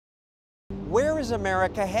Where is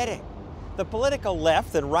America heading? The political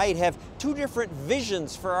left and right have two different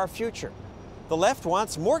visions for our future. The left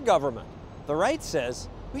wants more government. The right says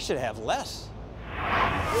we should have less.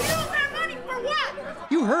 We use our money for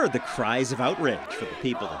what? You heard the cries of outrage for the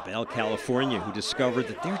people of Bell, California, who discovered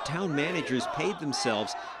that their town managers paid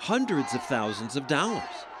themselves hundreds of thousands of dollars.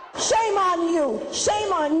 Shame on you!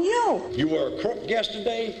 Shame on you! You were a crook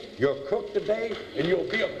yesterday, you're a crook today, and you'll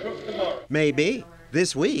be a crook tomorrow. Maybe.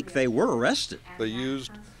 This week, they were arrested. They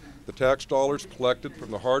used the tax dollars collected from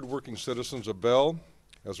the hardworking citizens of Bell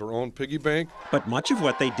as their own piggy bank. But much of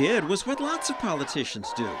what they did was what lots of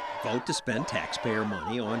politicians do. Vote to spend taxpayer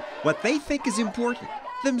money on what they think is important,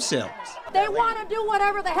 themselves. They want to do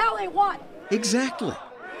whatever the hell they want. Exactly.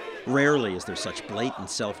 Rarely is there such blatant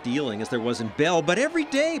self-dealing as there was in Bell, but every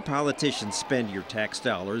day politicians spend your tax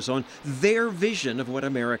dollars on their vision of what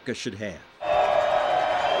America should have.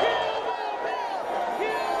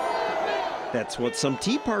 That's what some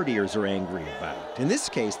Tea Partiers are angry about. In this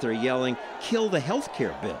case, they're yelling, "Kill the health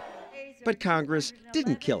care bill." But Congress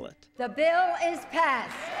didn't kill it. The bill is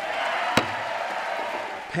passed.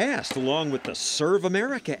 Passed along with the Serve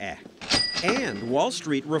America Act and Wall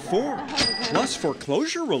Street reform, plus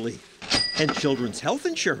foreclosure relief and children's health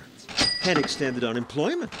insurance and extended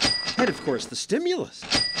unemployment and, of course, the stimulus.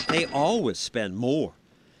 They always spend more.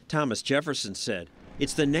 Thomas Jefferson said,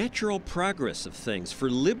 "It's the natural progress of things for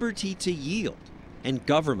liberty to yield and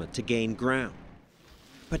government to gain ground."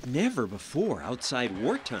 But never before outside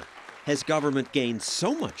wartime has government gained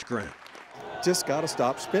so much ground. Just got to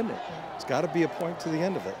stop spending. It's got to be a point to the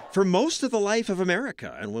end of it. For most of the life of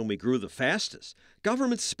America, and when we grew the fastest,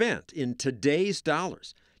 government spent, in today's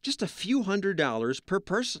dollars, just a few $100s per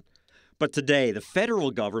person. But today, the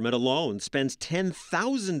federal government alone spends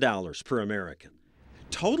 $10,000 per American.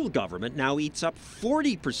 Total government now eats up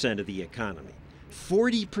 40% of the economy.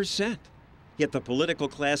 40%. Yet the political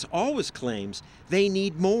class always claims they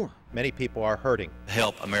need more. Many people are hurting.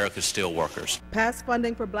 Help America's steelworkers. Pass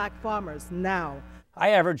funding for black farmers now. I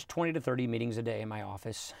average 20 to 30 meetings a day in my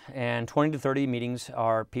office, and 20 to 30 meetings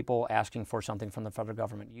are people asking for something from the federal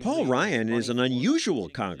government. Paul Ryan is an unusual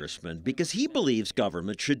congressman because he believes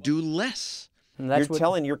government should do less. You're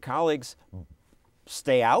telling your colleagues,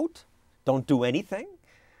 stay out? Don't do anything?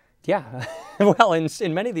 Yeah. Well,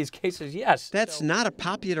 in many of these cases, yes. That's not a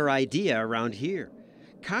popular idea around here.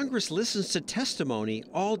 Congress listens to testimony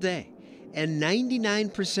all day, and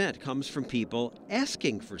 99% comes from people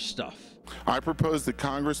asking for stuff. I propose that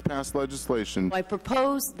Congress pass legislation. I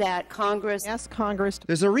propose that Congress ask Congress.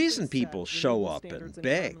 There's a reason people show up and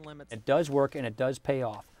beg. It does work and it does pay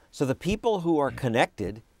off. So the people who are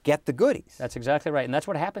connected get the goodies. That's exactly right. And that's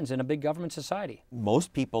what happens in a big government society.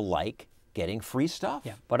 Most people like getting free stuff.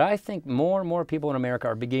 Yeah, but I think more and more people in America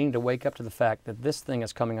are beginning to wake up to the fact that this thing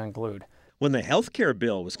is coming unglued. When the health care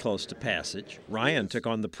bill was close to passage, Ryan took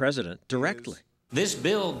on the president directly. This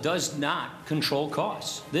bill does not control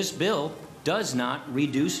costs. This bill does not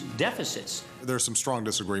reduce deficits. There's some strong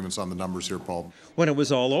disagreements on the numbers here, Paul. When it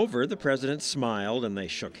was all over, the president smiled and they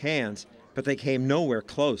shook hands, but they came nowhere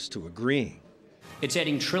close to agreeing. It's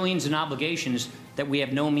adding trillions in obligations that we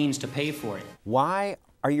have no means to pay for it. Why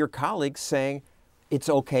are your colleagues saying it's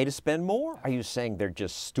okay to spend more? Are you saying they're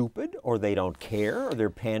just stupid, or they don't care, or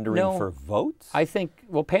they're pandering for votes? I think,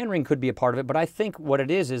 well, pandering could be a part of it, but I think what it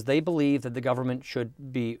is they believe that the government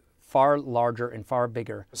should be far larger and far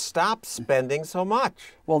bigger. Stop spending so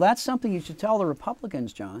much. Well, that's something you should tell the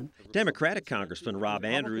Republicans, John. Democratic Congressman Rob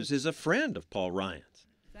Andrews is a friend of Paul Ryan's.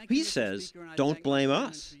 He says, don't blame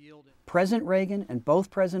us. President Reagan and both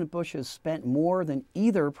President Bushes spent more than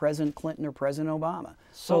either President Clinton or President Obama.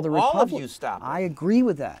 So the all of you stop. I agree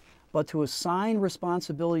with that. But to assign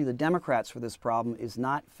responsibility to the Democrats for this problem is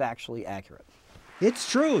not factually accurate.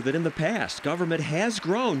 It's true that in the past, government has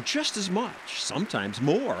grown just as much, sometimes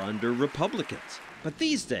more, under Republicans. But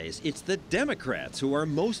these days, it's the Democrats who are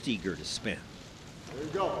most eager to spend. There you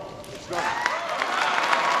go. Let's go.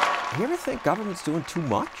 You ever think government's doing too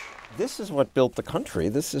much? This is what built the country.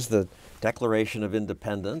 This is the Declaration of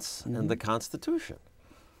Independence and the Constitution.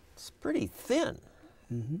 It's pretty thin.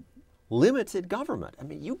 Limited government. I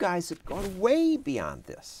mean, you guys have gone way beyond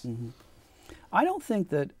this. I don't think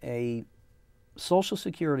that a Social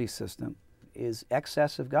Security system is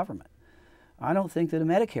excessive government. I don't think that a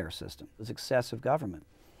Medicare system is excessive government.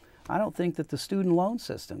 I don't think that the student loan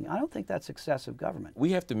system, I don't think that's excessive government.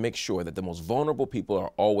 We have to make sure that the most vulnerable people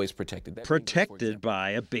are always protected. Protected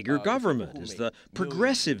by a bigger government is the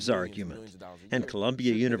progressives' argument. And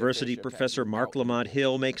Columbia University professor Mark Lamont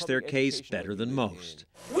Hill makes their case better than most.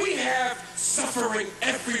 We have suffering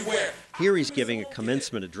everywhere. Here he's giving a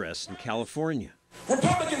commencement address in California.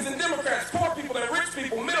 Republicans and Democrats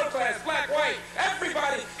people, middle class, black, white,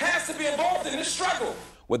 everybody has to be involved in this struggle.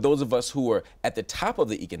 What those of us who are at the top of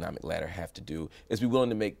the economic ladder have to do is be willing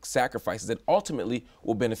to make sacrifices that ultimately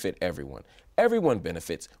will benefit everyone. Everyone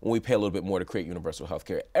benefits when we pay a little bit more to create universal health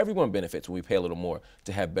care. Everyone benefits when we pay a little more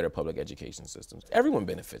to have better public education systems. Everyone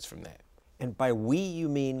benefits from that. And by we, you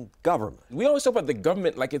mean government. We always talk about the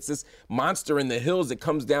government like it's this monster in the hills that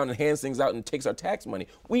comes down and hands things out and takes our tax money.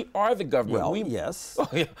 We are the government. Well, yes. Oh,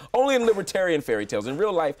 yeah. Only in libertarian fairy tales. In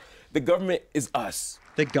real life, the government is us.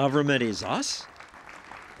 The government is us?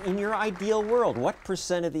 In your ideal world, what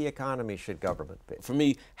percent of the economy should government be? For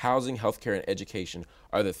me, housing, healthcare, and education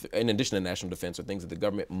are in addition to national defense, are things that the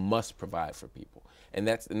government must provide for people. And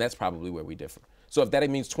that's probably where we differ. So if that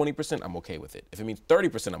means 20%, I'm okay with it. If it means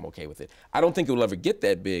 30%, I'm okay with it. I don't think it will ever get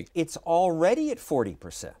that big. It's already at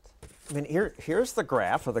 40%. I mean, here's the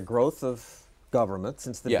graph of the growth of government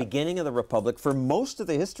since the beginning of the Republic. For most of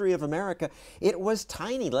the history of America, it was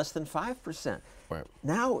tiny, less than 5%. Right.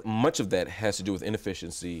 Now, much of that has to do with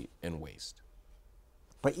inefficiency and waste.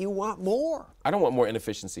 But you want more. I don't want more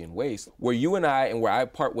inefficiency and waste. Where you and I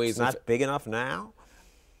part ways. It's not big enough now?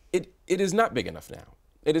 It is not big enough now.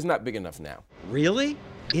 It is not big enough now. Really?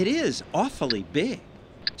 It is awfully big.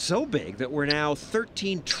 So big that we're now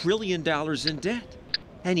 $13 trillion in debt.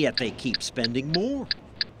 And yet they keep spending more.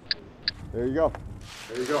 There you go.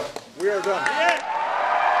 There you go. We are done.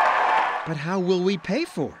 But how will we pay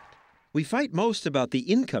for it? We fight most about the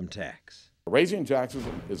income tax. Raising taxes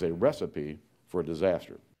is a recipe for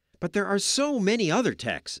disaster. But there are so many other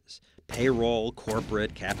taxes. Payroll,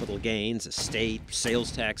 corporate, capital gains, estate,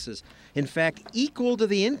 sales taxes. In fact, equal to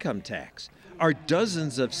the income tax are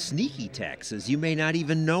dozens of sneaky taxes you may not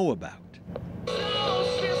even know about.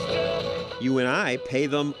 You and I pay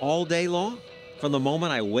them all day long, from the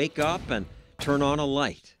moment I wake up and turn on a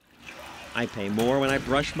light. I pay more when I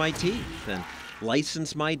brush my teeth and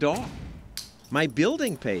license my dog. My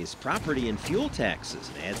building pays property and fuel taxes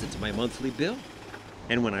and adds it to my monthly bill.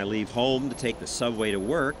 And when I leave home to take the subway to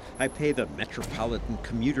work, I pay the Metropolitan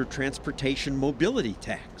Commuter Transportation Mobility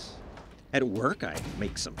Tax. At work, I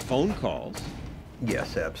make some phone calls.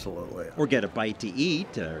 Yes, absolutely. Or get a bite to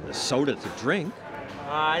eat or a soda to drink.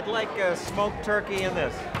 I'd like a smoked turkey in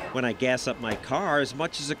this. When I gas up my car, as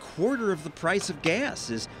much as a quarter of the price of gas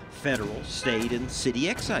is federal, state, and city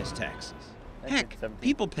excise taxes. Heck,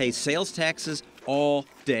 people pay sales taxes all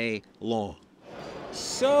day long.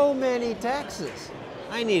 So many taxes.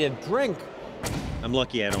 I need a drink. I'm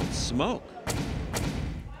lucky I don't smoke.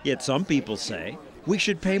 Yet some people say we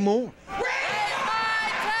should pay more.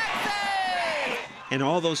 And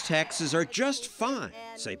all those taxes are just fine,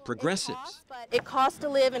 say progressives. It costs to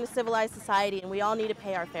live in a civilized society, and we all need to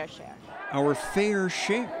pay our fair share. Our fair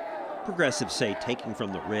share. Progressives say taking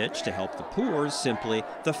from the rich to help the poor is simply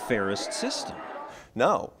the fairest system.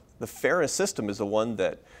 No, the fairest system is the one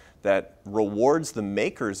that rewards the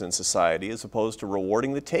makers in society as opposed to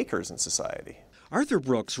rewarding the takers in society. Arthur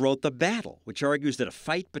Brooks wrote The Battle, which argues that a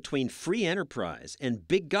fight between free enterprise and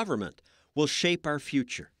big government will shape our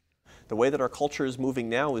future. The way that our culture is moving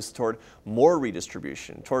now is toward more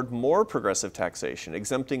redistribution, toward more progressive taxation,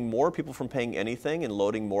 exempting more people from paying anything and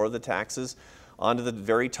loading more of the taxes onto the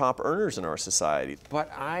very top earners in our society.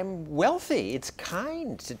 But I'm wealthy. It's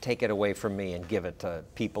kind to take it away from me and give it to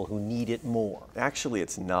people who need it more. Actually,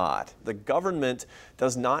 it's not. The government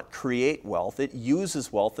does not create wealth. It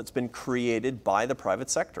uses wealth that's been created by the private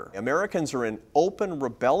sector. Americans are in open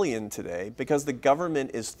rebellion today because the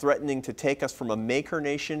government is threatening to take us from a maker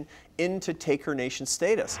nation into taker nation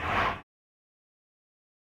status.